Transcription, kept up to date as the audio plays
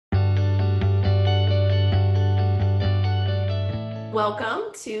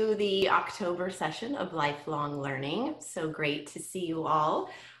Welcome to the October session of Lifelong Learning. So great to see you all.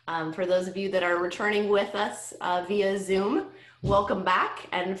 For those of you that are returning with us via Zoom, welcome back.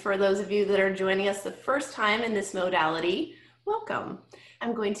 And for those of you that are joining us the first time in this modality, welcome.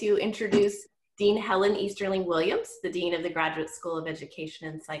 I'm going to introduce Dean Helen Easterling Williams, the Dean of the Graduate School of Education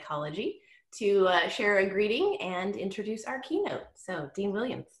and Psychology, to share a greeting and introduce our keynote. So Dean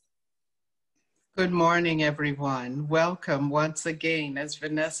Williams. Good morning, everyone. Welcome once again. As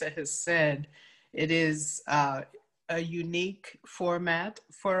Vanessa has said, it is a unique format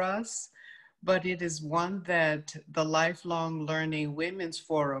for us, but it is one that the Lifelong Learning Women's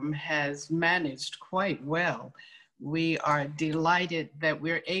Forum has managed quite well. We are delighted that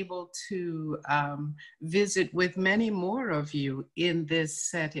we're able to visit with many more of you in this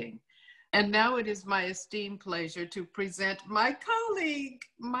setting. And now it is my esteemed pleasure to present my colleague,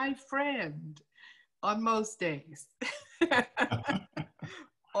 my friend, on most days.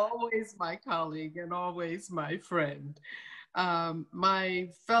 Always my colleague and always my friend. My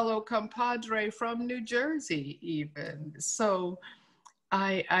fellow compadre from New Jersey even. So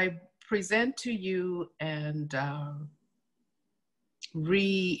I present to you and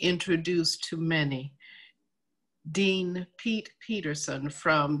reintroduce to many Dean Pete Peterson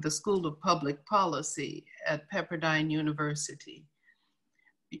from the School of Public Policy at Pepperdine University.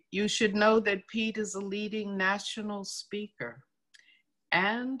 You should know that Pete is a leading national speaker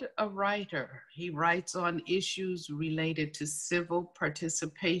and a writer. He writes on issues related to civil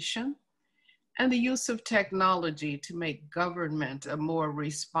participation and the use of technology to make government a more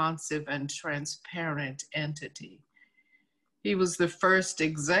responsive and transparent entity. He was the first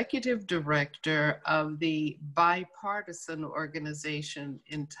executive director of the bipartisan organization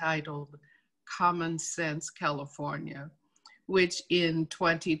entitled Common Sense California, which in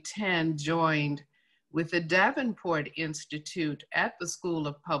 2010 joined with the Davenport Institute at the School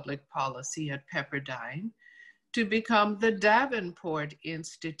of Public Policy at Pepperdine to become the Davenport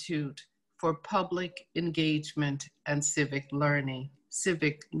Institute for Public Engagement and Civic Learning,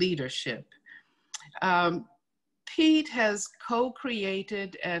 Civic Leadership. Pete has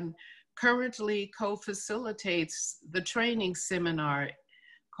co-created and currently co-facilitates the training seminar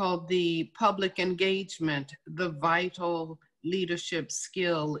called the Public Engagement, the Vital Leadership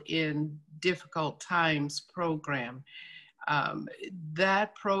Skill in Difficult Times program.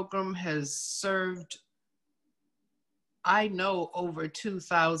 That program has served, I know, over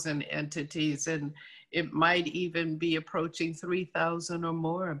 2,000 entities, and it might even be approaching 3,000 or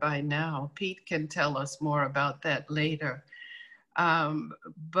more by now. Pete can tell us more about that later.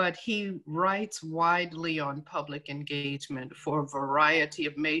 But he writes widely on public engagement for a variety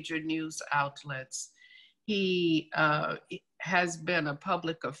of major news outlets. He has been a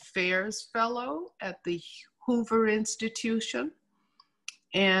public affairs fellow at the Hoover Institution,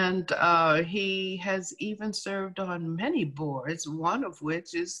 and he has even served on many boards, one of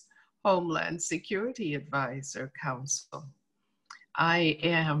which is Homeland Security Advisor Council. I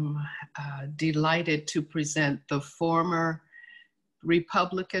am delighted to present the former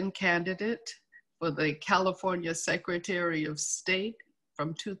Republican candidate for the California Secretary of State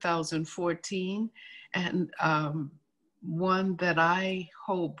from 2014, and one that I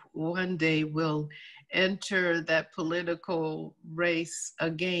hope one day will enter that political race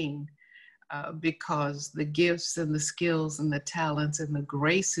again, because the gifts and the skills and the talents and the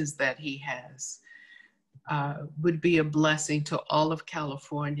graces that he has would be a blessing to all of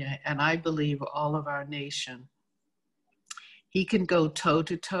California, and I believe all of our nation. He can go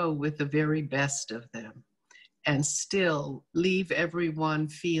toe-to-toe with the very best of them and still leave everyone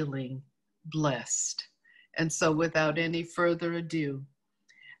feeling blessed. And so without any further ado,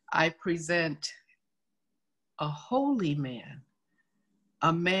 I present a holy man,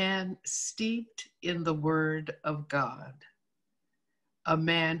 a man steeped in the Word of God, a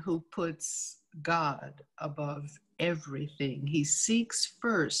man who puts God above everything. He seeks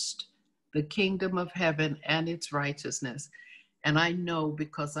first the kingdom of heaven and its righteousness. And I know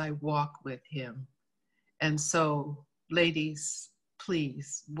because I walk with him. And so, ladies,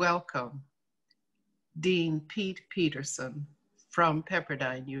 please welcome Dean Pete Peterson from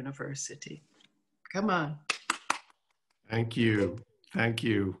Pepperdine University. Come on. Thank you. Thank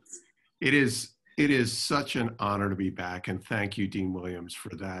you. It is such an honor to be back, and thank you, Dean Williams,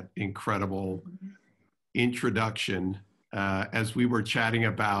 for that incredible introduction. As we were chatting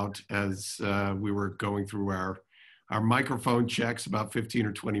about, as we were going through our microphone checks about 15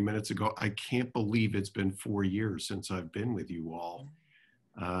 or 20 minutes ago, I can't believe it's been 4 years since I've been with you all.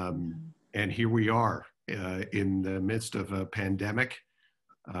 And here we are in the midst of a pandemic,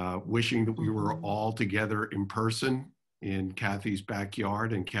 wishing that we were all together in person in Kathy's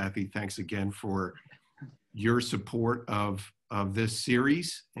backyard. And Kathy, thanks again for your support of this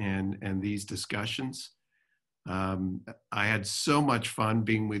series and these discussions. I had so much fun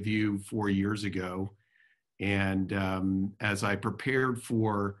being with you 4 years ago. And as I prepared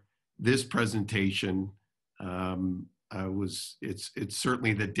for this presentation, it's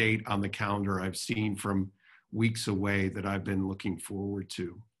certainly the date on the calendar I've seen from weeks away that I've been looking forward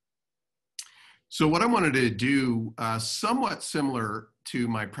to. So what I wanted to do, somewhat similar to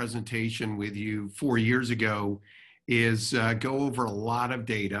my presentation with you 4 years ago, is go over a lot of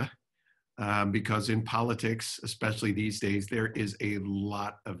data, because in politics, especially these days, there is a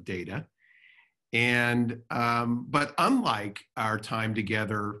lot of data. And, but unlike our time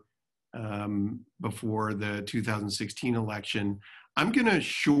together before the 2016 election, I'm gonna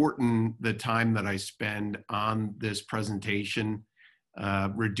shorten the time that I spend on this presentation,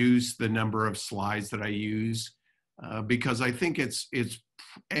 reduce the number of slides that I use, because I think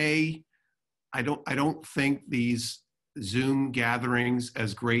I don't think these Zoom gatherings,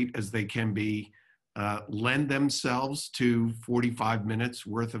 as great as they can be, lend themselves to 45 minutes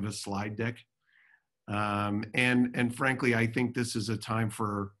worth of a slide deck. And frankly, I think this is a time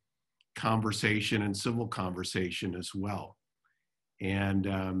for conversation and civil conversation as well.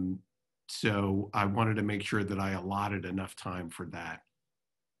 And so I wanted to make sure that I allotted enough time for that.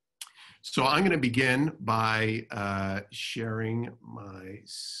 So I'm going to begin by sharing my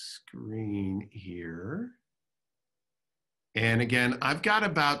screen here. And again, I've got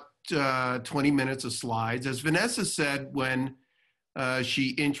about 20 minutes of slides. As Vanessa said when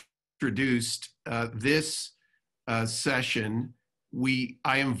she introduced this session,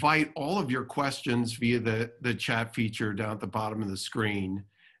 I invite all of your questions via the chat feature down at the bottom of the screen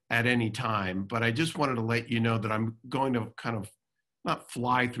at any time. But I just wanted to let you know that I'm going to kind of not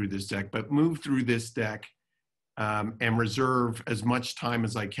fly through this deck, but move through this deck and reserve as much time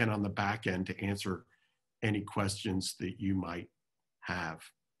as I can on the back end to answer any questions that you might have.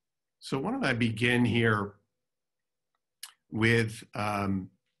 So why don't I begin here with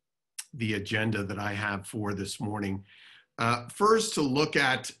the agenda that I have for this morning. First, to look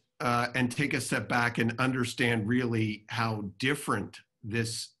at and take a step back and understand really how different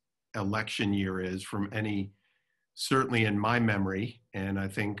this election year is from any, certainly in my memory, and I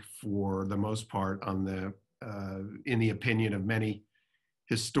think for the most part in the opinion of many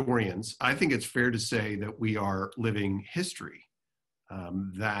historians. I think it's fair to say that we are living history,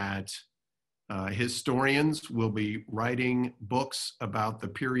 that historians will be writing books about the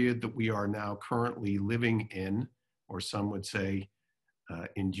period that we are now currently living in, or some would say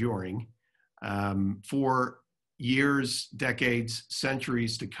enduring, for years, decades,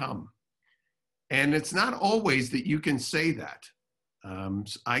 centuries to come. And it's not always that you can say that.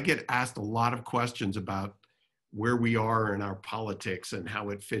 I get asked a lot of questions about where we are in our politics and how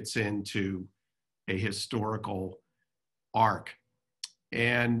it fits into a historical arc.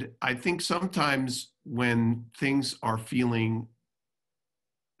 And I think sometimes when things are feeling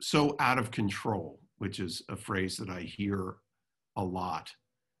so out of control, which is a phrase that I hear a lot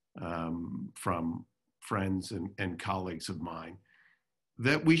from friends and colleagues of mine,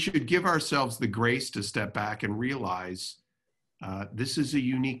 that we should give ourselves the grace to step back and realize this is a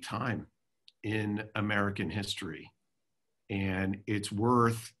unique time in American history. And it's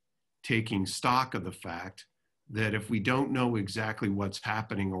worth taking stock of the fact that if we don't know exactly what's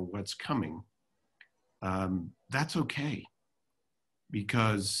happening or what's coming, that's okay.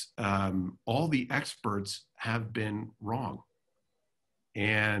 Because all the experts have been wrong.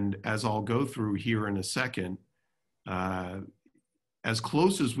 And as I'll go through here in a second, as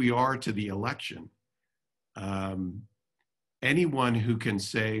close as we are to the election, anyone who can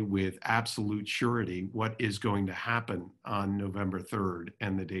say with absolute surety what is going to happen on November 3rd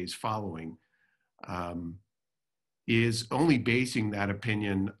and the days following is only basing that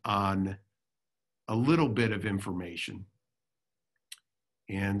opinion on a little bit of information.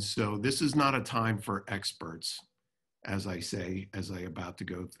 And so this is not a time for experts, as I say, as I'm about to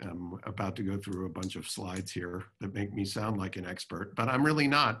go through a bunch of slides here that make me sound like an expert, but I'm really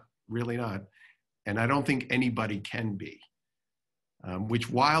not. And I don't think anybody can be, which,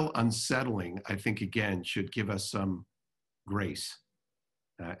 while unsettling, I think, again, should give us some grace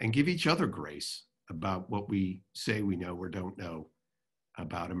and give each other grace about what we say we know or don't know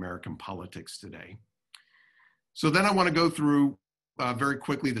about American politics today. So then I want to go through very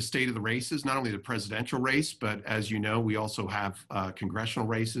quickly the state of the races, not only the presidential race, but as you know, we also have congressional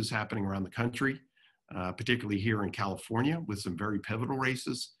races happening around the country, particularly here in California with some very pivotal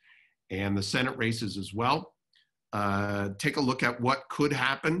races, and the Senate races as well. Take a look at what could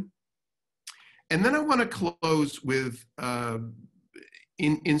happen. And then I want to close with,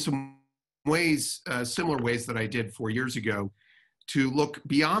 in some ways, similar ways that I did 4 years ago, to look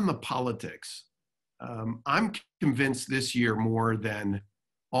beyond the politics. I'm convinced this year more than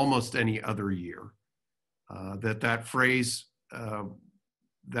almost any other year that phrase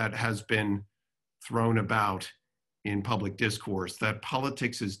that has been thrown about in public discourse, that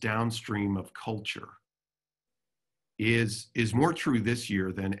politics is downstream of culture, is more true this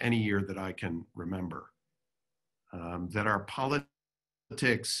year than any year that I can remember. That our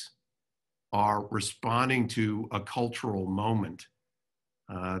politics are responding to a cultural moment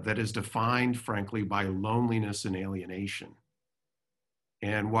that is defined, frankly, by loneliness and alienation.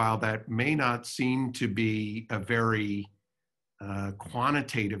 And while that may not seem to be a very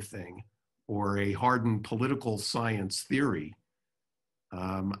quantitative thing or a hardened political science theory,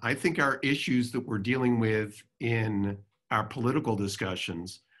 I think our issues that we're dealing with in our political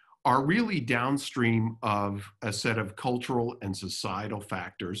discussions are really downstream of a set of cultural and societal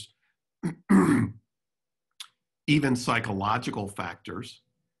factors, even psychological factors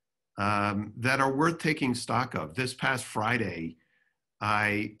that are worth taking stock of. This past Friday,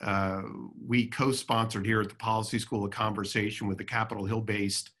 we co-sponsored here at the Policy School a conversation with the Capitol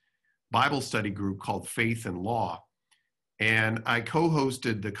Hill-based Bible study group called Faith and Law. And I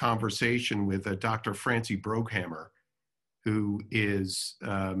co-hosted the conversation with Dr. Francie Broghammer, who is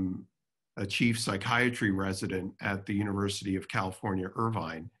a chief psychiatry resident at the University of California,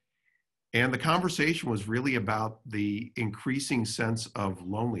 Irvine. And the conversation was really about the increasing sense of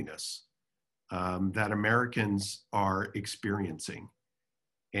loneliness that Americans are experiencing,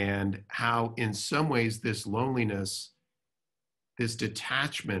 and how in some ways this loneliness, this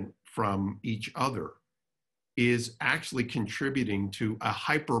detachment from each other, is actually contributing to a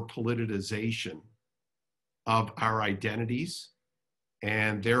hyper-politicization of our identities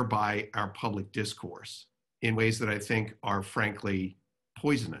and thereby our public discourse in ways that I think are frankly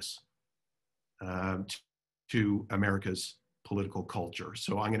poisonous to America's political culture.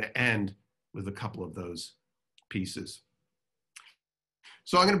 So I'm going to end with a couple of those pieces.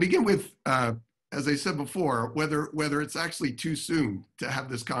 So I'm going to begin with, as I said before, whether it's actually too soon to have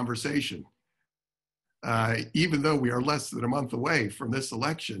this conversation. Even though we are less than a month away from this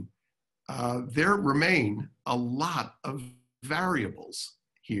election, there remain a lot of variables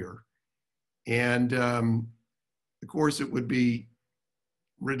here. And of course, it would be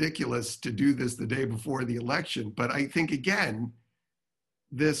ridiculous to do this the day before the election. But I think, again,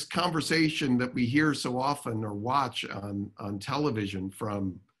 this conversation that we hear so often or watch on television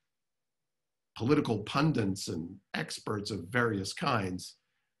from political pundits and experts of various kinds,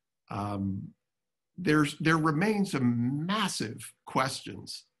 there remains a massive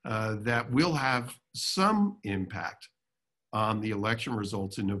questions that will have some impact on the election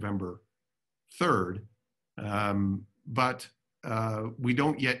results in November 3rd, but we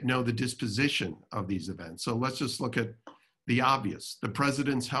don't yet know the disposition of these events. So let's just look at the obvious, the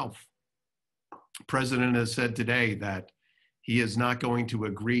president's health. The president has said today that he is not going to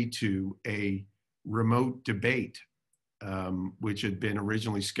agree to a remote debate, which had been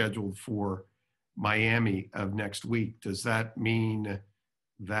originally scheduled for Miami of next week. Does that mean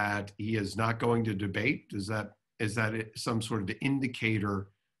that he is not going to debate? Is that some sort of indicator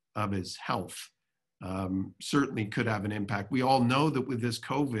of his health? Certainly could have an impact. We all know that with this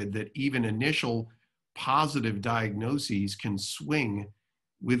COVID, that even initial positive diagnoses can swing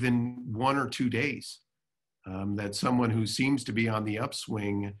within 1 or 2 days. That someone who seems to be on the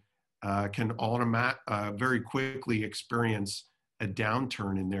upswing can very quickly experience a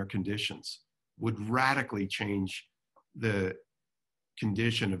downturn in their conditions, would radically change the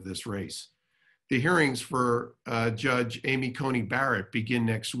condition of this race. The hearings for Judge Amy Coney Barrett begin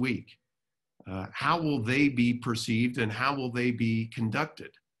next week. How will they be perceived and how will they be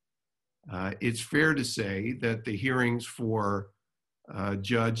conducted? It's fair to say that the hearings for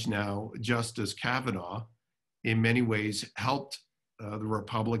Justice Kavanaugh in many ways helped the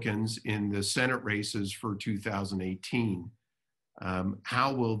Republicans in the Senate races for 2018.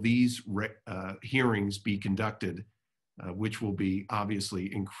 How will these hearings be conducted, which will be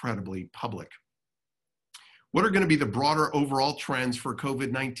obviously incredibly public? What are going to be the broader overall trends for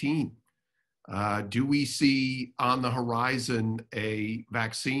COVID-19? Do we see on the horizon a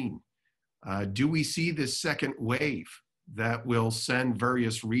vaccine? Do we see this second wave that will send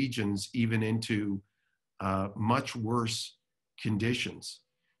various regions even into much worse conditions?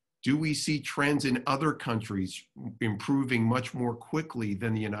 Do we see trends in other countries improving much more quickly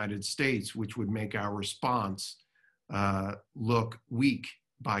than the United States, which would make our response look weak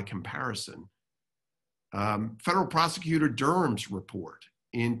by comparison? Federal Prosecutor Durham's report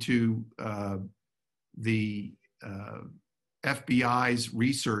into the FBI's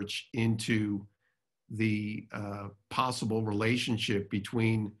research into the possible relationship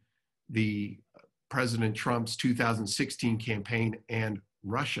between the President Trump's 2016 campaign and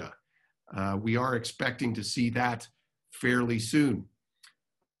Russia. We are expecting to see that fairly soon.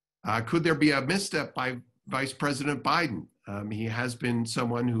 Could there be a misstep by Vice President Biden? He has been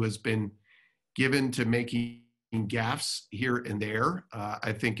someone who has been given to making gaffes here and there.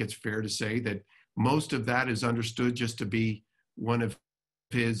 I think it's fair to say that most of that is understood just to be one of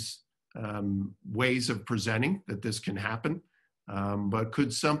his ways of presenting that this can happen. But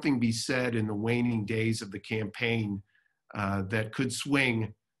could something be said in the waning days of the campaign that could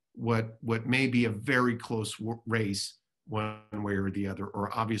swing what may be a very close race one way or the other?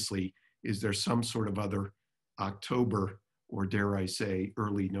 Or obviously, is there some sort of other October, or dare I say,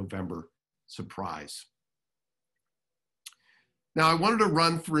 early November surprise? Now, I wanted to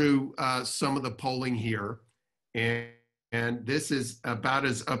run through some of the polling here, and this is about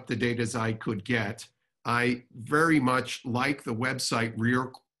as up to date as I could get. I very much like the website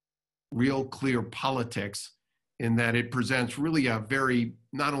Real Clear Politics in that it presents really a very,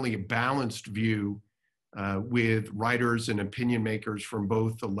 not only a balanced view with writers and opinion makers from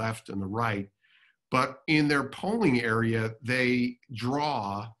both the left and the right, but in their polling area, they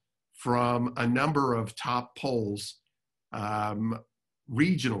draw from a number of top polls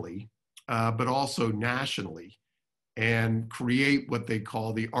regionally, but also nationally, and create what they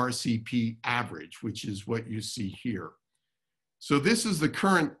call the RCP average, which is what you see here. So this is the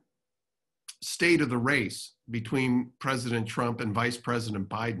current state of the race between President Trump and Vice President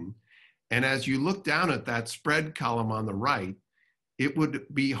Biden. And as you look down at that spread column on the right, it would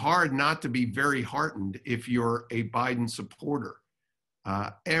be hard not to be very heartened if you're a Biden supporter.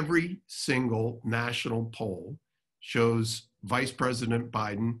 Every single national poll shows Vice President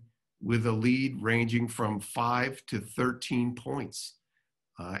Biden with a lead ranging from 5 to 13 points.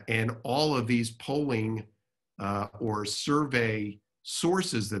 And all of these polling or survey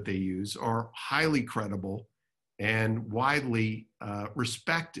sources that they use are highly credible and widely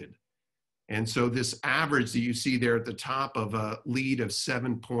respected. And so this average that you see there at the top of a lead of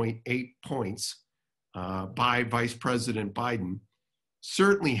 7.8 points by Vice President Biden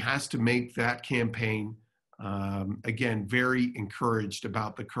certainly has to make that campaign, again, very encouraged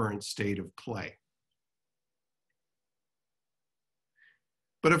about the current state of play.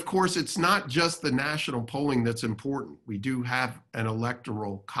 But of course, it's not just the national polling that's important. We do have an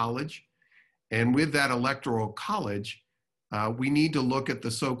electoral college. And with that electoral college, we need to look at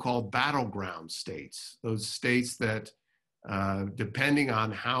the so-called battleground states, those states that, depending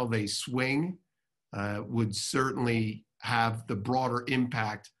on how they swing, would certainly have the broader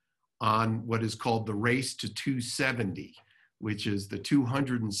impact on what is called the race to 270, which is the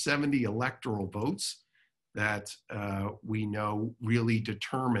 270 electoral votes that we know really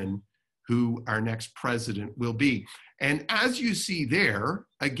determine who our next president will be. And as you see there,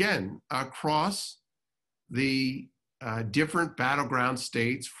 again, across the different battleground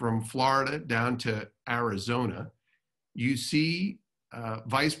states from Florida down to Arizona, you see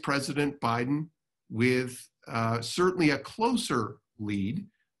Vice President Biden with certainly a closer lead,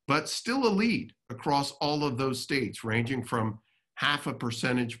 but still a lead across all of those states, ranging from 0.5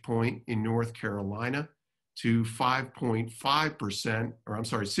 percentage point in North Carolina to 5.5%, or I'm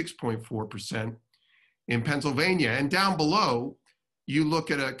sorry, 6.4% in Pennsylvania. And down below, you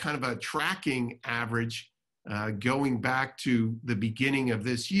look at a kind of a tracking average going back to the beginning of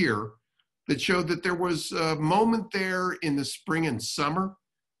this year that showed that there was a moment there in the spring and summer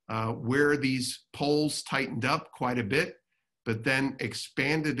where these polls tightened up quite a bit, but then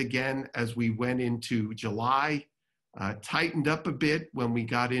expanded again as we went into July, tightened up a bit when we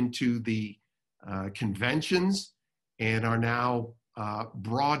got into the conventions, and are now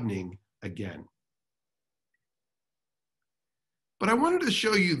broadening again. But I wanted to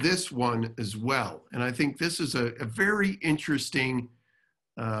show you this one as well. And I think this is a very interesting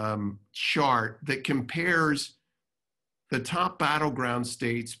chart that compares the top battleground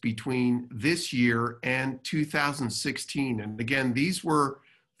states between this year and 2016. And again, these were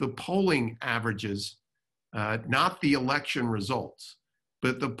the polling averages, not the election results,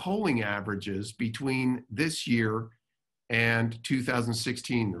 but the polling averages between this year and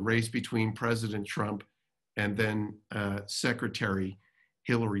 2016, the race between President Trump and then Secretary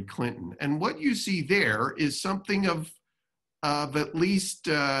Hillary Clinton. And what you see there is something of at least,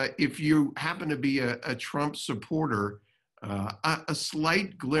 if you happen to be a Trump supporter, a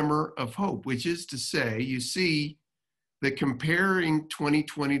slight glimmer of hope, which is to say, you see that comparing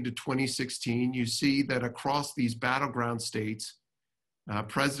 2020 to 2016, you see that across these battleground states,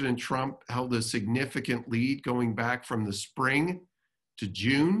 President Trump held a significant lead going back from the spring to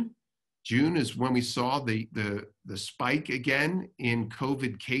June. June is when we saw the spike again in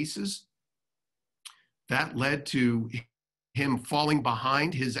COVID cases. That led to him falling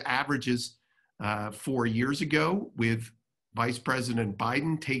behind his averages 4 years ago, with Vice President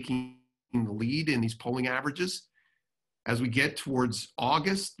Biden taking the lead in these polling averages. As we get towards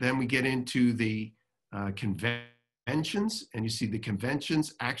August, then we get into the conventions, and you see the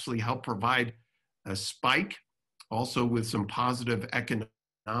conventions actually help provide a spike, also with some positive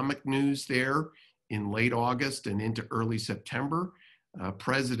economic news there in late August and into early September.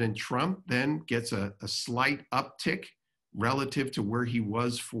 President Trump then gets a slight uptick relative to where he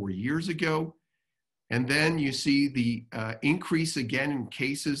was 4 years ago. And then you see the increase again in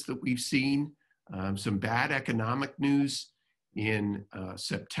cases that we've seen, some bad economic news in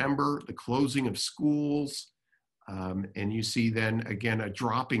September, the closing of schools, and you see then again a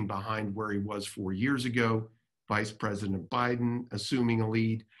dropping behind where he was 4 years ago, Vice President Biden assuming a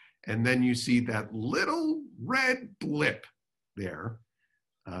lead. And then you see that little red blip there,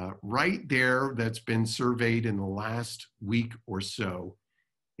 right there, that's been surveyed in the last week or so,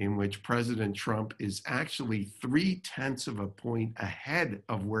 in which President Trump is actually 0.3 of a point ahead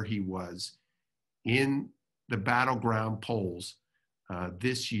of where he was in the battleground polls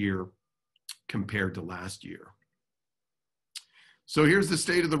this year compared to last year. So here's the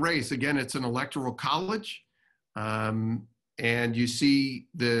state of the race. Again, it's an electoral college. And you see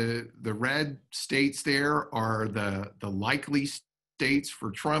the red states there are the likely states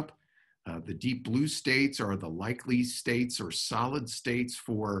for Trump. The deep blue states are the likely states or solid states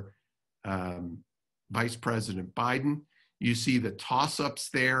for Vice President Biden. You see the toss-ups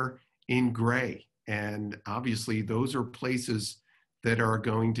there in gray. And obviously those are places that are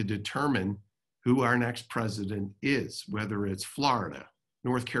going to determine who our next president is, whether it's Florida,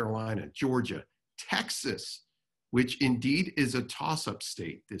 North Carolina, Georgia, Texas, which indeed is a toss-up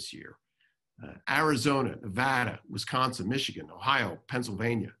state this year, Arizona, Nevada, Wisconsin, Michigan, Ohio,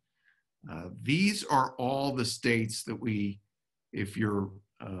 Pennsylvania. These are all the states that if you're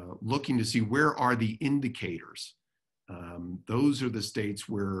looking to see where are the indicators, those are the states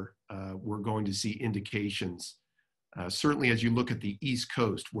where we're going to see indications. Certainly as you look at the East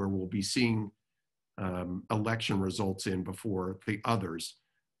Coast, where we'll be seeing election results in before the others,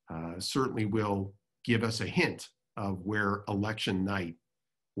 certainly will give us a hint of where election night,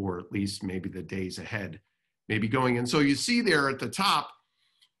 or at least maybe the days ahead, may be going. And so you see there at the top,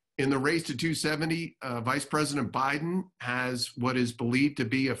 in the race to 270, Vice President Biden has what is believed to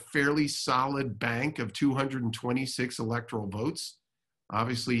be a fairly solid bank of 226 electoral votes.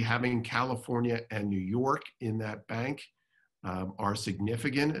 Obviously, having California and New York in that bank are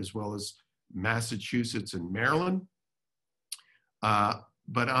significant, as well as Massachusetts and Maryland.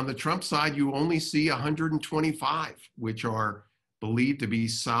 But on the Trump side, you only see 125, which are believed to be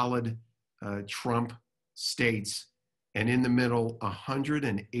solid Trump states. And in the middle,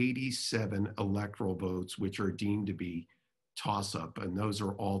 187 electoral votes, which are deemed to be toss-up. And those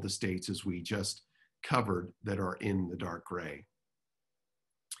are all the states, as we just covered, that are in the dark gray.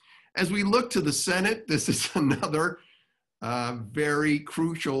 As we look to the Senate, this is another very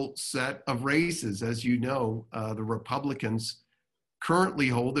crucial set of races. As you know, the Republicans currently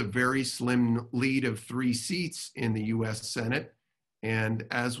hold a very slim lead of 3 seats in the US Senate. And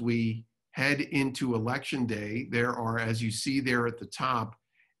as we head into Election Day, there are, as you see there at the top,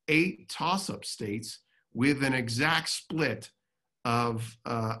 8 toss-up states with an exact split of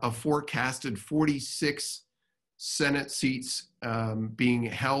a forecasted 46 Senate seats being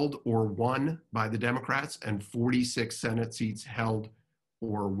held or won by the Democrats, and 46 Senate seats held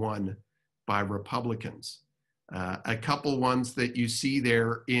or won by Republicans. A couple ones that you see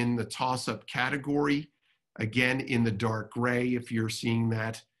there in the toss-up category, again in the dark gray, if you're seeing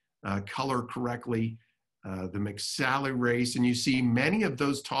that color correctly, the McSally race, and you see many of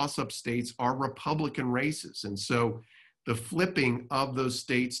those toss-up states are Republican races. And so the flipping of those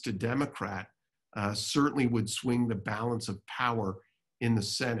states to Democrat certainly would swing the balance of power in the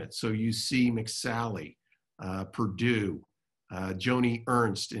Senate. So you see McSally, Perdue, Joni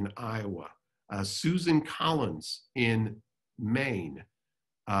Ernst in Iowa, Susan Collins in Maine,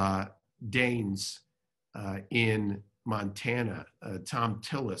 Daines in Montana, Tom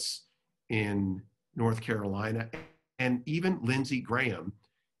Tillis in North Carolina, and even Lindsey Graham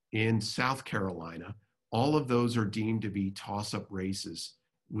in South Carolina. All of those are deemed to be toss-up races,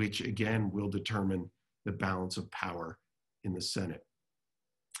 which again will determine the balance of power in the Senate.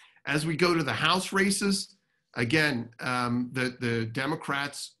 As we go to the House races, again, the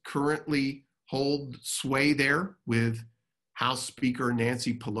Democrats currently hold sway there with House Speaker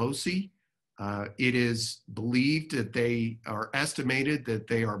Nancy Pelosi. It is believed that they are estimated that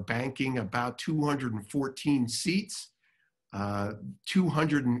they are banking about 214 seats.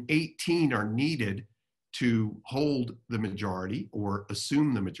 218 are needed to hold the majority or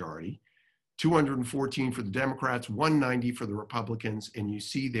assume the majority. 214 for the Democrats, 190 for the Republicans, and you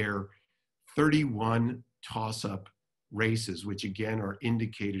see there 31 toss-up races, which again are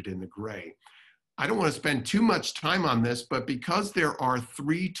indicated in the gray. I don't want to spend too much time on this, but because there are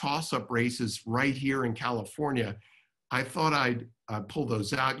 3 toss-up races right here in California, I thought I'd pull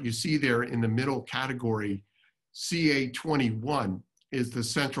those out. You see there in the middle category, CA21 is the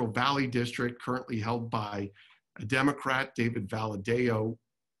Central Valley District, currently held by a Democrat, David Valadao,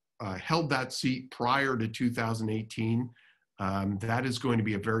 held that seat prior to 2018. That is going to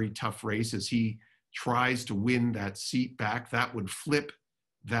be a very tough race as he tries to win that seat back. That would flip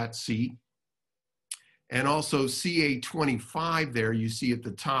that seat. And also CA25 there, you see at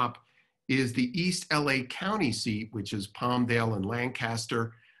the top, is the East LA County seat, which is Palmdale and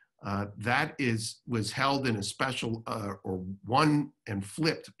Lancaster. That was held in a special, or won and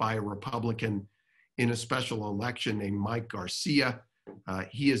flipped by a Republican in a special election named Mike Garcia.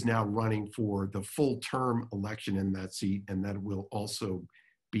 He is now running for the full term election in that seat, and that will also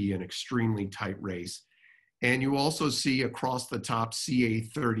be an extremely tight race. And you also see across the top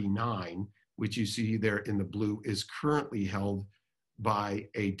CA39, which you see there in the blue, is currently held by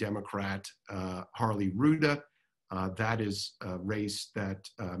a Democrat, Harley Ruda. That is a race that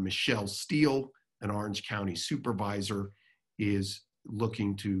Michelle Steele, an Orange County supervisor, is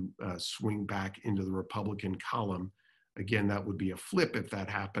looking to swing back into the Republican column. Again, that would be a flip if that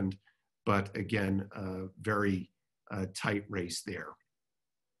happened, but again, a very tight race there.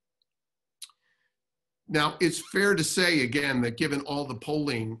 Now, it's fair to say, again, that given all the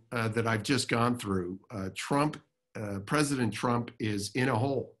polling that I've just gone through, President Trump is in a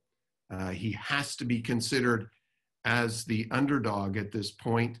hole. He has to be considered as the underdog at this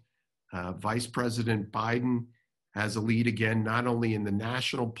point. Vice President Biden has a lead again, not only in the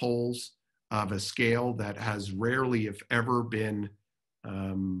national polls of a scale that has rarely, if ever, been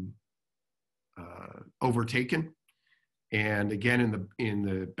overtaken. And again, in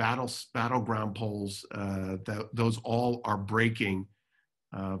the battleground polls, those all are breaking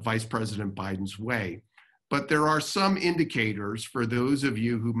Vice President Biden's way. But there are some indicators for those of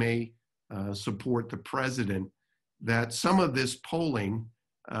you who may support the president that some of this polling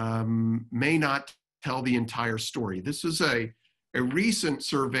may not tell the entire story. This is a recent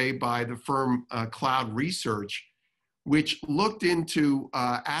survey by the firm Cloud Research, which looked into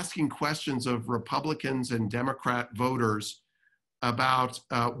asking questions of Republicans and Democrat voters about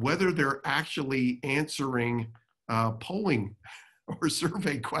whether they're actually answering polling or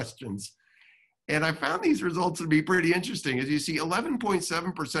survey questions. And I found these results to be pretty interesting. As you see,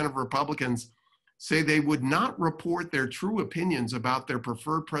 11.7% of Republicans say they would not report their true opinions about their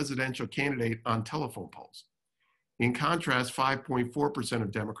preferred presidential candidate on telephone polls. In contrast, 5.4%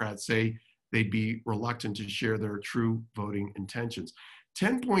 of Democrats say they'd be reluctant to share their true voting intentions.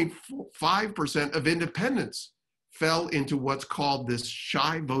 10.5% of independents fell into what's called this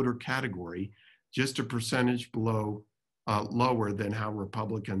shy voter category, just a percentage below, lower than how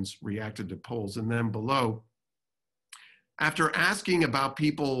Republicans reacted to polls. And then below, after asking about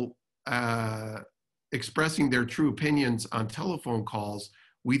people expressing their true opinions on telephone calls,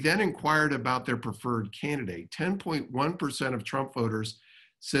 we then inquired about their preferred candidate. 10.1% of Trump voters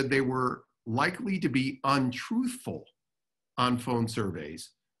said they were likely to be untruthful on phone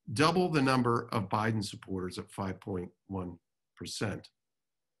surveys, double the number of Biden supporters at 5.1%.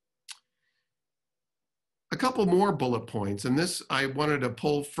 A couple more bullet points, and this I wanted to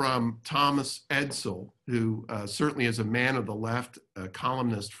pull from Thomas Edsall, who certainly is a man of the left, a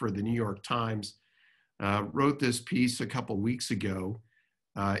columnist for the New York Times, wrote this piece a couple weeks ago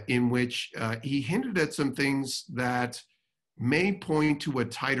in which he hinted at some things that may point to a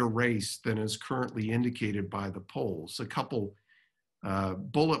tighter race than is currently indicated by the polls. A couple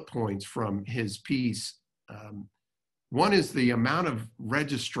bullet points from his piece. One is the amount of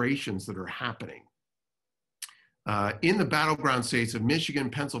registrations that are happening. In the battleground states of Michigan,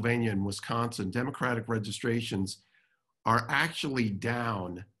 Pennsylvania, and Wisconsin, Democratic registrations are actually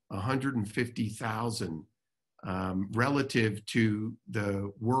down 150,000 relative to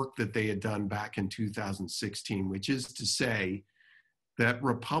the work that they had done back in 2016, which is to say that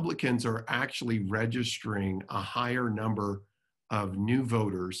Republicans are actually registering a higher number of new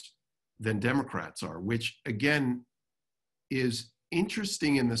voters than Democrats are, which again is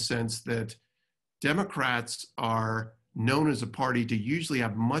interesting in the sense that Democrats are known as a party to usually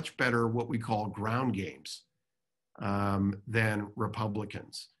have much better what we call ground games. than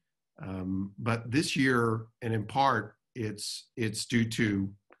Republicans. But this year, and in part, it's due to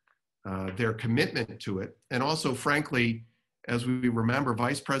their commitment to it. And also, frankly, as we remember,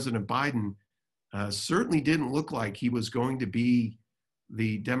 Vice President Biden certainly didn't look like he was going to be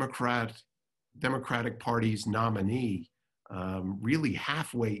the Democratic Party's nominee really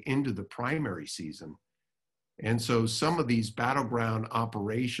halfway into the primary season. And so some of these battleground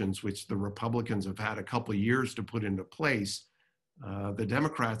operations, which the Republicans have had a couple of years to put into place, the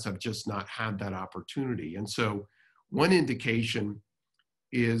Democrats have just not had that opportunity. And so one indication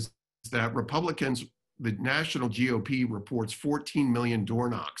is that Republicans, the national GOP reports 14 million door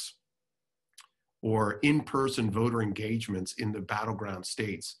knocks or in-person voter engagements in the battleground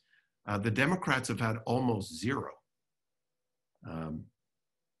states. The Democrats have had almost zero.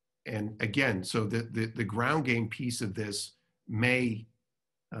 And again, so the ground game piece of this may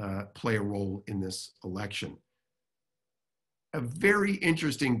play a role in this election. A very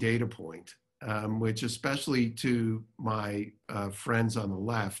interesting data point, which especially to my friends on the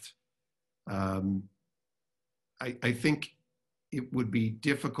left, I think it would be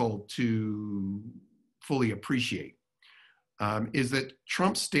difficult to fully appreciate, is that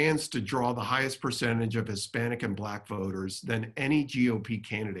Trump stands to draw the highest percentage of Hispanic and Black voters than any GOP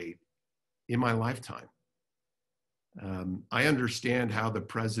candidate in my lifetime. I understand how the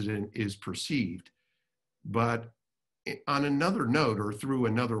president is perceived, but on another note or through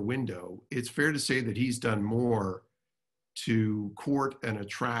another window, it's fair to say that he's done more to court and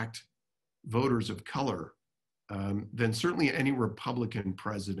attract voters of color than certainly any Republican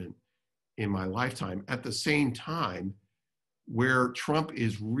president in my lifetime. At the same time, where Trump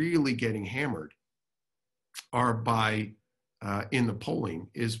is really getting hammered are by, in the polling,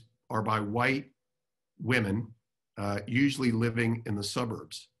 are by white women, usually living in the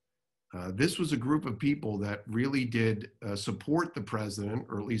suburbs. This was a group of people that really did support the president,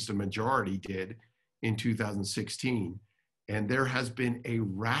 or at least a majority did, in 2016. And there has been a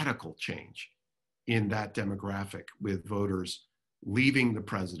radical change in that demographic, with voters leaving the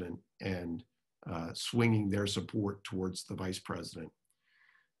president and swinging their support towards the vice president.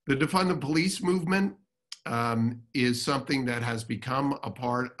 The defund the police movement is something that has become a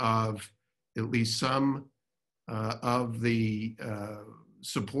part of at least some of the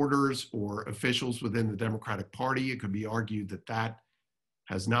supporters or officials within the Democratic Party. It could be argued that that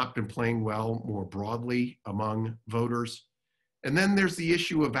has not been playing well more broadly among voters. And then there's the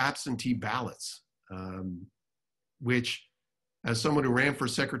issue of absentee ballots, which, as someone who ran for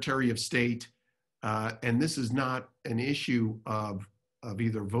Secretary of State, and this is not an issue of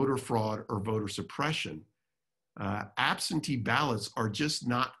either voter fraud or voter suppression, absentee ballots are just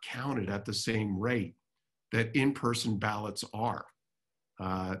not counted at the same rate that in-person ballots are.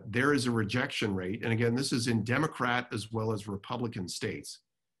 There is a rejection rate, and again, this is in Democrat as well as Republican states,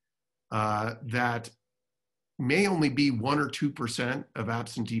 that may only be 1 or 2% of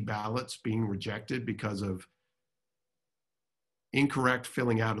absentee ballots being rejected because of incorrect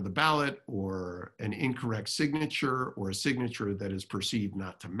filling out of the ballot, or an incorrect signature, or a signature that is perceived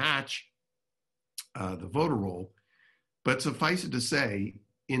not to match the voter roll. But suffice it to say,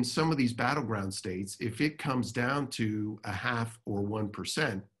 in some of these battleground states, if it comes down to 0.5 or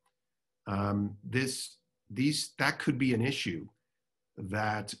 1%, that could be an issue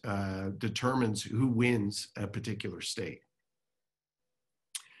that determines who wins a particular state.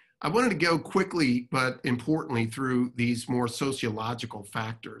 I wanted to go quickly, but importantly, through these more sociological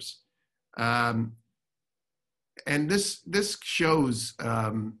factors. And this shows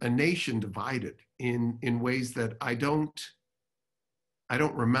a nation divided in ways that I don't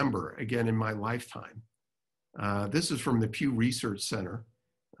remember, again, in my lifetime. This is from the Pew Research Center,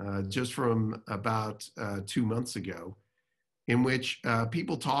 just from about 2 months ago, in which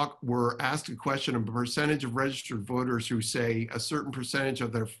people were asked a question of a percentage of registered voters who say a certain percentage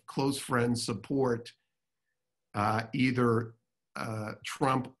of their close friends support either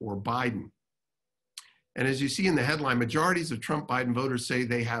Trump or Biden. And as you see in the headline, majorities of Trump-Biden voters say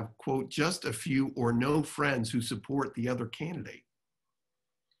they have, quote, just a few or no friends who support the other candidate.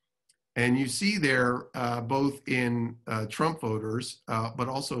 And you see there, both in Trump voters, but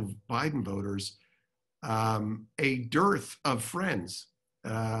also Biden voters, a dearth of friends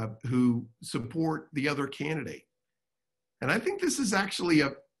who support the other candidate. And I think this is actually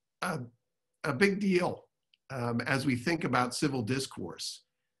a big deal as we think about civil discourse,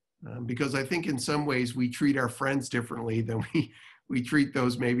 because I think in some ways we treat our friends differently than we treat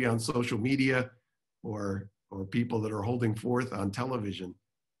those maybe on social media or people that are holding forth on television.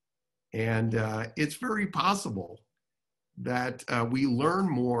 And it's very possible that we learn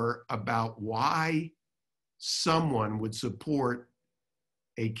more about why someone would support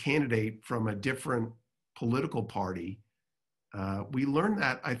a candidate from a different political party, we learn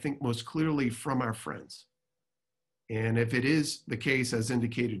that, I think, most clearly from our friends. And if it is the case, as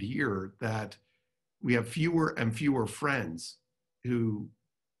indicated here, that we have fewer and fewer friends who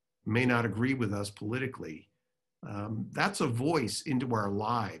may not agree with us politically, that's a voice into our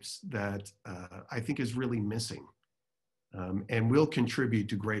lives that I think is really missing, and will contribute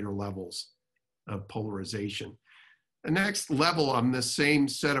to greater levels of polarization. The next level on this same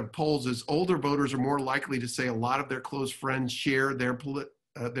set of polls is older voters are more likely to say a lot of their close friends share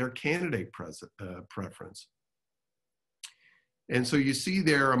their candidate preference. And so you see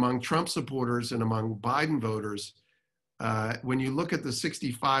there among Trump supporters and among Biden voters, when you look at the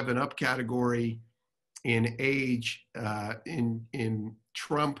 65 and up category in age, in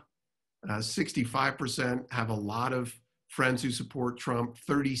Trump, 65% have a lot of friends who support Trump,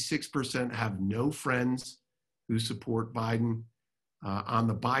 36% have no friends who support Biden. On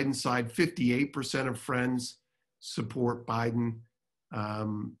the Biden side, 58% of friends support Biden,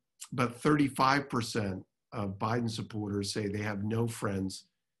 but 35% of Biden supporters say they have no friends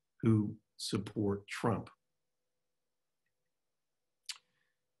who support Trump.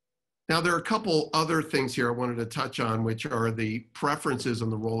 Now, there are a couple other things here I wanted to touch on, which are the preferences on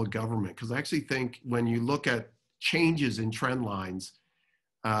the role of government, because I actually think when you look at changes in trend lines,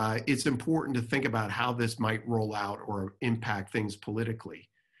 it's important to think about how this might roll out or impact things politically.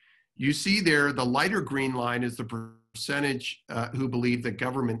 You see there, the lighter green line is the percentage who believe that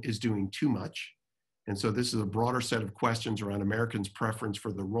government is doing too much. And so this is a broader set of questions around Americans' preference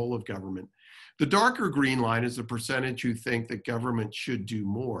for the role of government. The darker green line is the percentage who think that government should do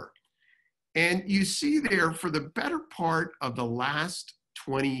more. And you see there, for the better part of the last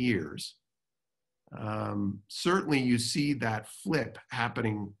 20 years, certainly you see that flip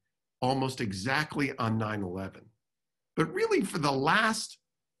happening almost exactly on 9/11. But really for the last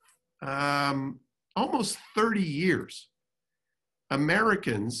almost 30 years,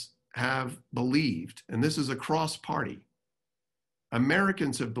 Americans have believed, and this is across party,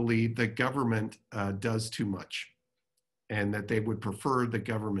 Americans have believed that government does too much and that they would prefer the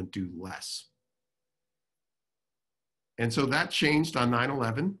government do less. And so that changed on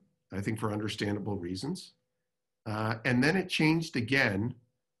 9/11, I think for understandable reasons. And then it changed again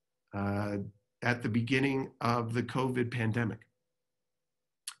at the beginning of the COVID pandemic.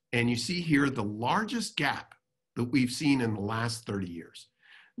 And you see here the largest gap that we've seen in the last 30 years.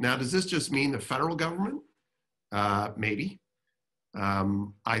 Now, does this just mean the federal government? Maybe.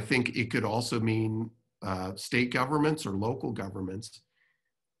 I think it could also mean state governments or local governments.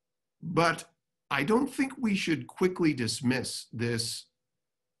 But I don't think we should quickly dismiss this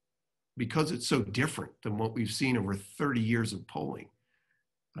because it's so different than what we've seen over 30 years of polling,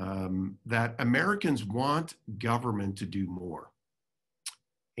 that Americans want government to do more.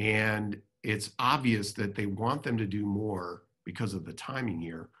 And it's obvious that they want them to do more because of the timing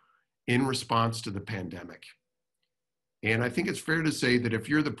here in response to the pandemic. And I think it's fair to say that if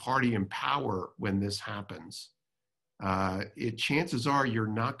you're the party in power when this happens, chances are you're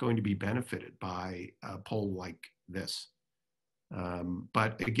not going to be benefited by a poll like this.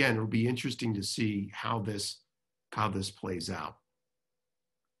 But again, it'll be interesting to see how this plays out.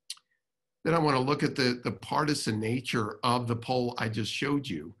 Then I want to look at the partisan nature of the poll I just showed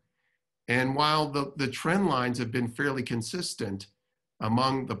you. And while the trend lines have been fairly consistent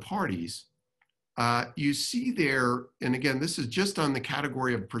among the parties, you see there, and again, this is just on the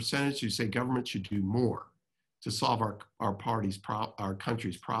category of percentage who say government should do more to solve our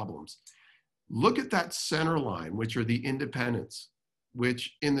country's problems. Look at that center line, which are the independents,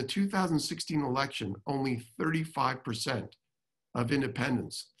 which in the 2016 election, only 35% of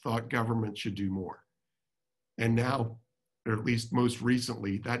independents thought government should do more. And now, or at least most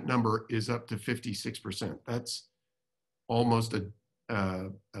recently, that number is up to 56%. That's almost a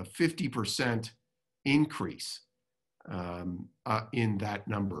 50% increase in that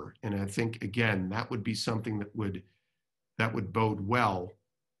number. And I think, again, that would be something that would bode well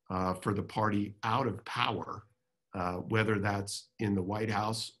for the party out of power, whether that's in the White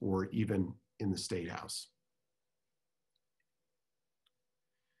House or even in the State House.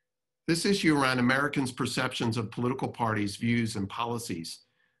 This issue around Americans' perceptions of political parties, views, and policies.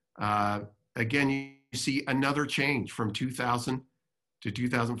 Again, you see another change from 2000 to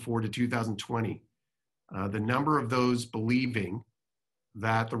 2004 to 2020. The number of those believing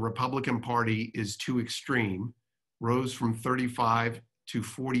that the Republican Party is too extreme rose from 35 to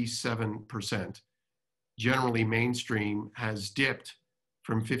 47%. Generally, mainstream has dipped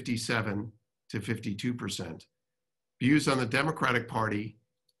from 57 to 52%. Views on the Democratic Party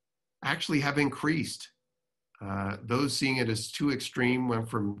actually have increased Those seeing it as too extreme went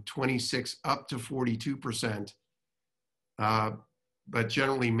from 26 up to 42%, but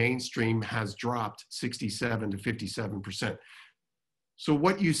generally mainstream has dropped 67 to 57%. So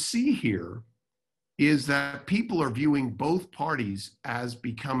what you see here is that people are viewing both parties as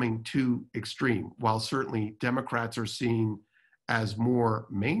becoming too extreme, while certainly Democrats are seen as more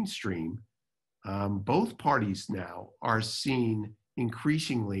mainstream. Both parties now are seen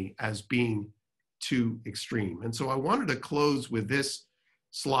increasingly as being too extreme. And so I wanted to close with this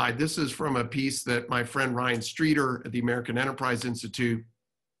slide. This is from a piece that my friend Ryan Streeter at the American Enterprise Institute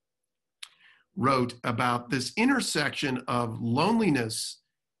wrote about this intersection of loneliness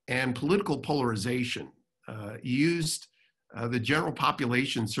and political polarization. He used the general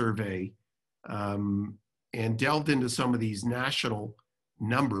population survey and delved into some of these national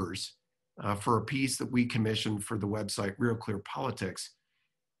numbers for a piece that we commissioned for the website Real Clear Politics.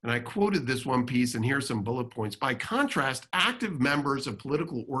 And I quoted this one piece, and here's some bullet points. By contrast, active members of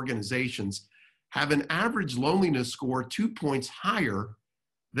political organizations have an average loneliness score 2 points higher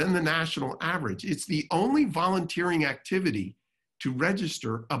than the national average. It's the only volunteering activity to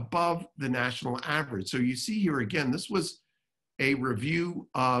register above the national average. So you see here again, this was a review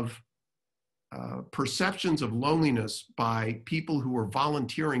of perceptions of loneliness by people who were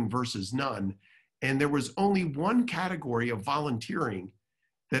volunteering versus none. And there was only one category of volunteering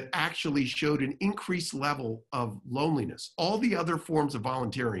that actually showed an increased level of loneliness. All the other forms of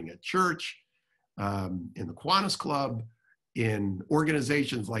volunteering at church, in the Kiwanis Club, in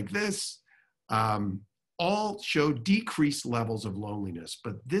organizations like this, all showed decreased levels of loneliness.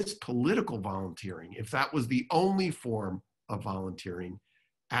 But this political volunteering, if that was the only form of volunteering,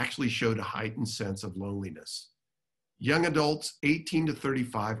 actually showed a heightened sense of loneliness. Young adults 18 to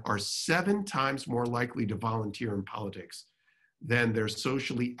 35 are 7 times more likely to volunteer in politics than their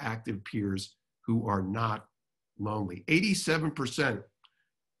socially active peers who are not lonely. 87%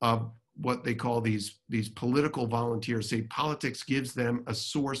 of what they call these political volunteers say politics gives them a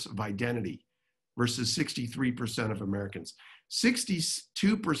source of identity versus 63% of Americans.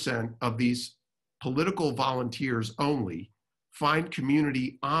 62% of these political volunteers only find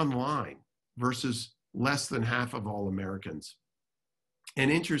community online versus less than half of all Americans.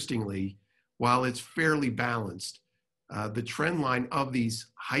 And interestingly, while it's fairly balanced, the trend line of these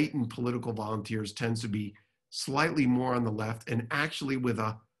heightened political volunteers tends to be slightly more on the left and actually with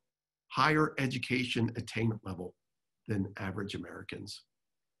a higher education attainment level than average Americans.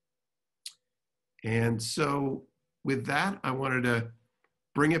 And so with that, I wanted to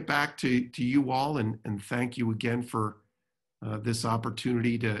bring it back to you all and thank you again for this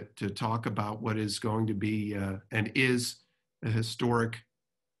opportunity to talk about what is going to be and is a historic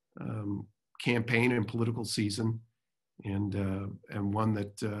campaign and political season, and one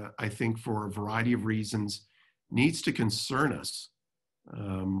that I think for a variety of reasons needs to concern us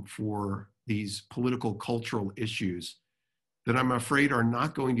for these political cultural issues that I'm afraid are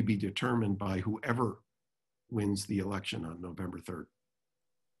not going to be determined by whoever wins the election on November 3rd.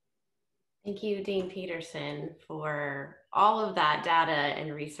 Thank you, Dean Peterson, for all of that data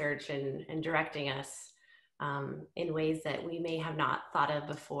and research and directing us in ways that we may have not thought of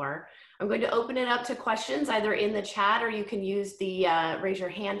before. I'm going to open it up to questions either in the chat or you can use the raise your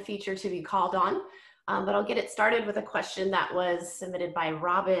hand feature to be called on. But I'll get it started with a question that was submitted by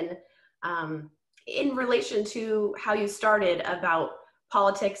Robin in relation to how you started about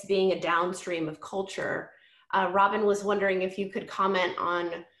politics being a downstream of culture. Robin was wondering if you could comment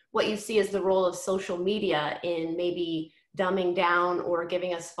on what you see as the role of social media in maybe dumbing down or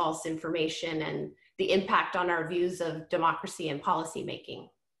giving us false information and the impact on our views of democracy and policy making.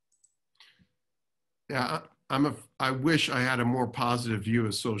 Yeah, I wish I had a more positive view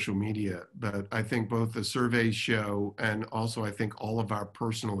of social media, but I think both the surveys show and also I think all of our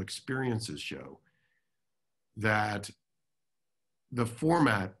personal experiences show that the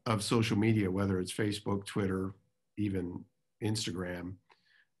format of social media, whether it's Facebook, Twitter, even Instagram,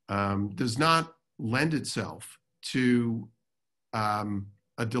 does not lend itself to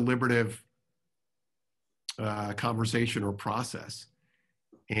a deliberative conversation or process.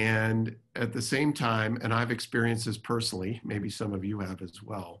 And at the same time, and I've experienced this personally, maybe some of you have as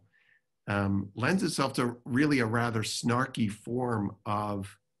well, lends itself to really a rather snarky form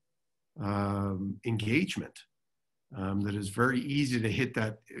of engagement that is very easy to hit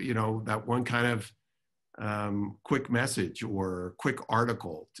that, that one kind of quick message or quick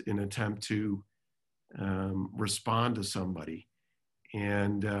article in an attempt to respond to somebody.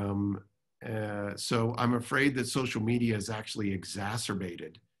 And so I'm afraid that social media has actually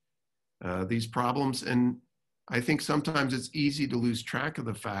exacerbated these problems. And I think sometimes it's easy to lose track of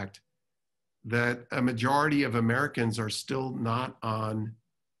the fact that a majority of Americans are still not on,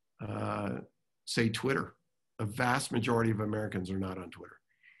 say, Twitter. A vast majority of Americans are not on Twitter.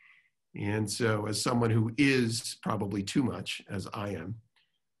 And so as someone who is probably too much, as I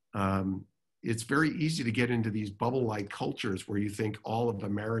am, it's very easy to get into these bubble-like cultures where you think all of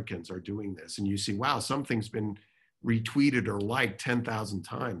Americans are doing this. And you see, wow, something's been retweeted or liked 10,000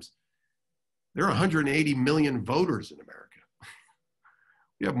 times. There are 180 million voters in America.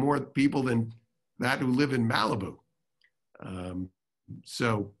 We have more people than that who live in Malibu.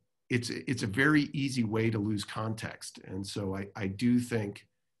 So it's a very easy way to lose context. And so I do think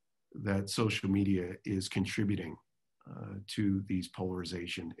that social media is contributing to these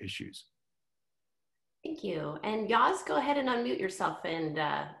polarization issues. Thank you. And Yaz, go ahead and unmute yourself and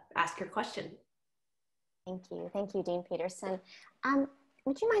ask your question. Thank you. Thank you, Dean Peterson.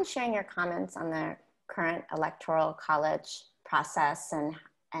 Would you mind sharing your comments on the current electoral college process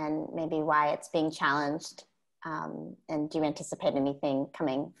and maybe why it's being challenged? And do you anticipate anything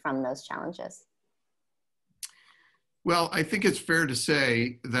coming from those challenges? Well, I think it's fair to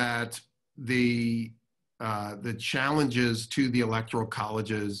say that the challenges to the electoral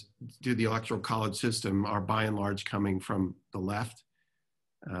colleges, to the electoral college system, are by and large coming from the left.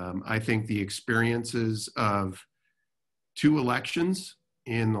 I think the experiences of two elections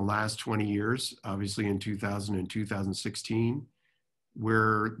in the last 20 years, obviously in 2000 and 2016,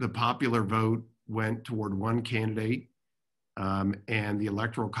 where the popular vote went toward one candidate and the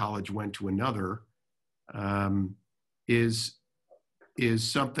electoral college went to another, is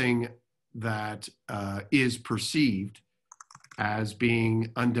something that is perceived as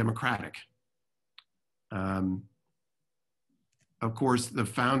being undemocratic. Of course, the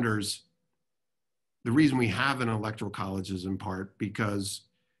founders, the reason we have an electoral college is in part because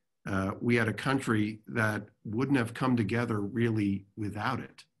we had a country that wouldn't have come together really without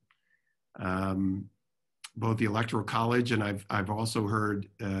it. Both the electoral college, and I've also heard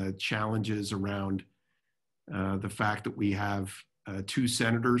challenges around the fact that we have 2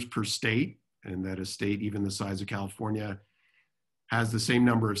 senators per state, and that a state even the size of California has the same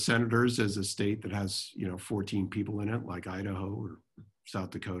number of senators as a state that has 14 people in it, like Idaho or South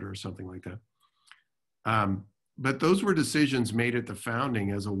Dakota or something like that. But those were decisions made at the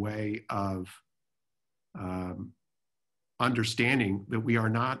founding as a way of understanding that we are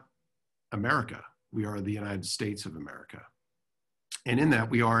not America. We are the United States of America. And in that,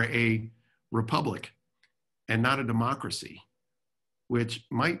 we are a republic and not a democracy, which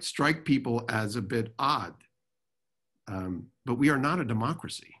might strike people as a bit odd. But we are not a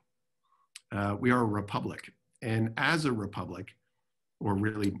democracy. We are a republic. And as a republic, or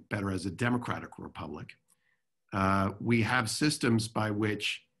really better as a democratic republic, we have systems by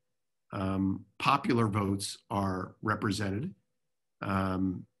which popular votes are represented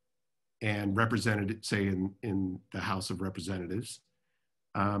and represented, say, in the House of Representatives.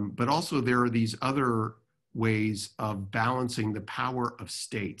 But also there are these other ways of balancing the power of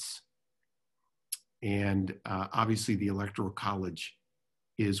states. And obviously the Electoral College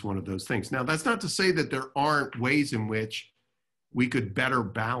is one of those things. Now, that's not to say that there aren't ways in which we could better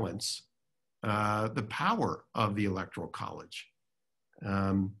balance the power of the Electoral College.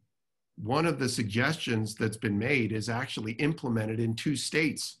 One of the suggestions that's been made is actually implemented in 2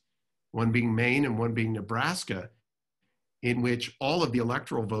 states, one being Maine and one being Nebraska, in which all of the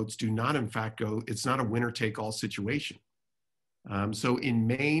electoral votes do not in fact go, it's not a winner-take-all situation. So in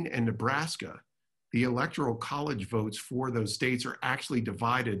Maine and Nebraska, the Electoral College votes for those states are actually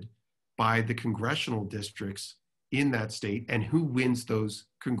divided by the congressional districts in that state and who wins those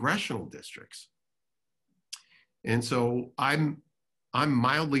congressional districts. And so I'm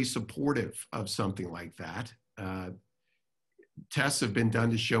mildly supportive of something like that. Tests have been done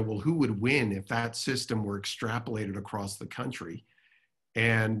to show, well, who would win if that system were extrapolated across the country?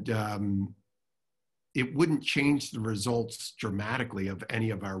 And it wouldn't change the results dramatically of any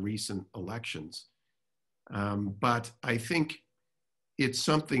of our recent elections. But I think it's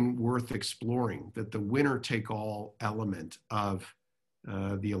something worth exploring, that the winner-take-all element of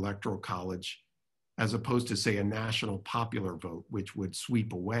the Electoral College, as opposed to, say, a national popular vote, which would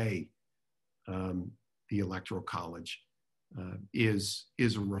sweep away the Electoral College, is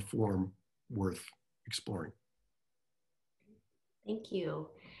a reform worth exploring. Thank you.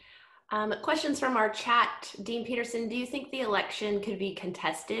 Questions from our chat. Dean Peterson, do you think the election could be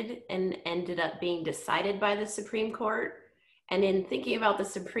contested and ended up being decided by the Supreme Court? And in thinking about the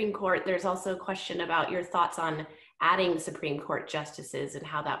Supreme Court, there's also a question about your thoughts on adding Supreme Court justices and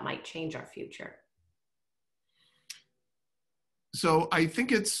how that might change our future. So I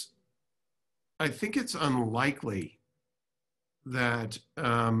think it's unlikely that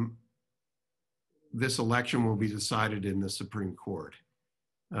this election will be decided in the Supreme Court.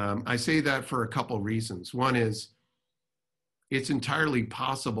 I say that for a couple of reasons. One is it's entirely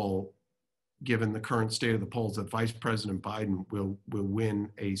possible, given the current state of the polls, that Vice President Biden will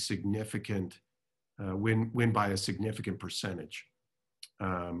win a significant, win by a significant percentage,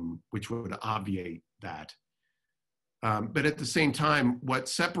 which would obviate that. But at the same time, what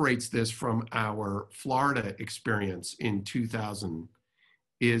separates this from our Florida experience in 2000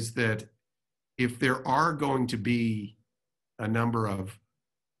 is that if there are going to be a number of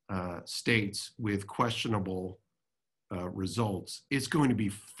states with questionable results, it's going to be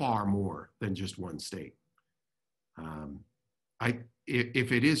far more than just one state.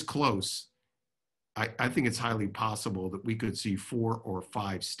 If it is close, I think it's highly possible that we could see 4 or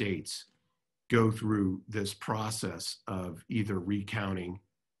 5 states go through this process of either recounting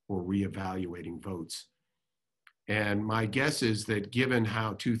or reevaluating votes. And my guess is that given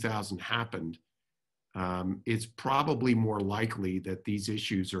how 2000 happened, it's probably more likely that these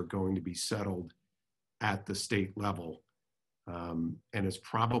issues are going to be settled at the state level. And it's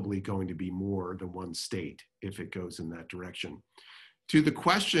probably going to be more than one state if it goes in that direction. To the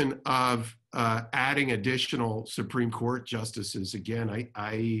question of adding additional Supreme Court justices, again,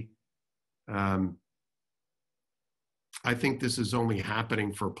 I think this is only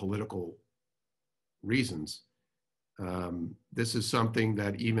happening for political reasons. This is something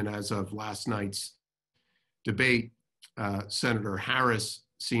that even as of last night's debate, Senator Harris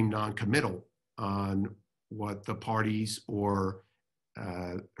seemed non-committal on what the parties or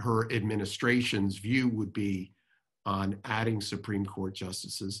her administration's view would be on adding Supreme Court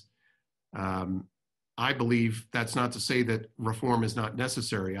justices. I believe that's not to say that reform is not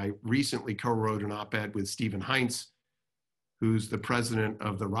necessary. I recently co-wrote an op-ed with Stephen Heinz, who's the president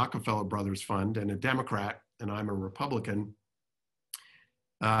of the Rockefeller Brothers Fund and a Democrat, and I'm a Republican,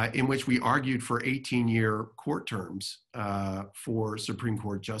 in which we argued for 18-year court terms for Supreme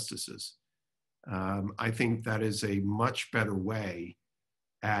Court justices. I think that is a much better way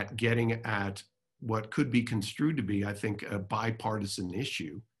at getting at what could be construed to be, I think, a bipartisan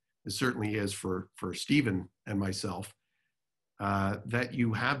issue. It certainly is for Stephen and myself, that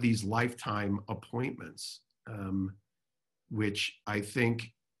you have these lifetime appointments, which I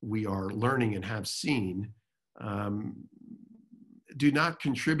think we are learning and have seen, do not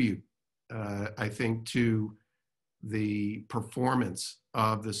contribute, I think, to the performance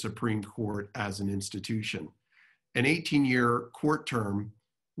of the Supreme Court as an institution. An 18-year court term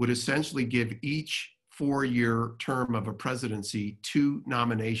would essentially give each 4-year term of a presidency 2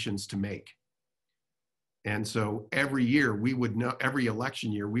 nominations to make. And so every year we would know, every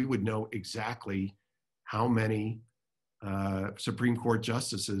election year, we would know exactly how many Supreme Court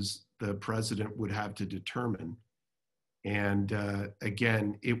justices the president would have to determine. And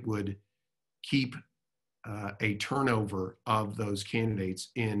again, it would keep a turnover of those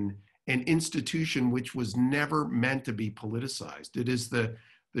candidates in an institution which was never meant to be politicized. It is the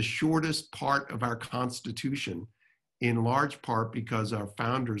shortest part of our Constitution, in large part because our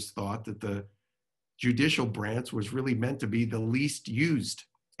founders thought that the judicial branch was really meant to be the least used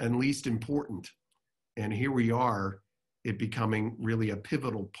and least important. And here we are, it becoming really a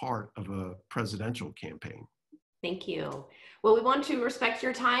pivotal part of a presidential campaign. Thank you. Well, we want to respect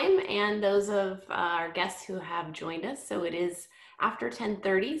your time and those of our guests who have joined us. So it is after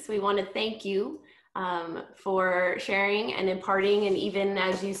 10:30. So we want to thank you for sharing and imparting. And even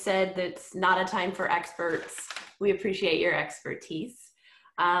as you said, that's not a time for experts. We appreciate your expertise.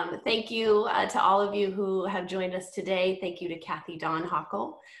 Thank you to all of you who have joined us today. Thank you to Kathy Dawn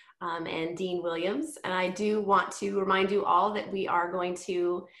Hockle and Dean Williams. And I do want to remind you all that we are going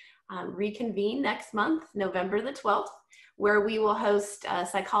to reconvene next month, November the 12th, where we will host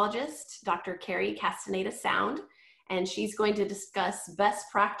psychologist, Dr. Carrie Castaneda-Sound, and she's going to discuss best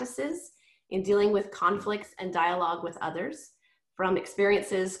practices in dealing with conflicts and dialogue with others from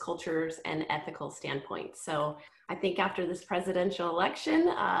experiences, cultures, and ethical standpoints. So I think after this presidential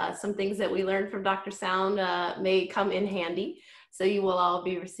election, some things that we learned from Dr. Sound may come in handy. So you will all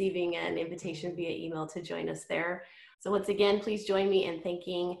be receiving an invitation via email to join us there. So once again, please join me in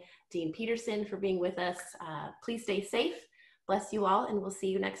thanking Dean Peterson for being with us. Please stay safe. Bless you all, and we'll see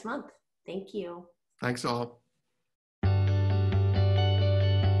you next month. Thank you. Thanks all.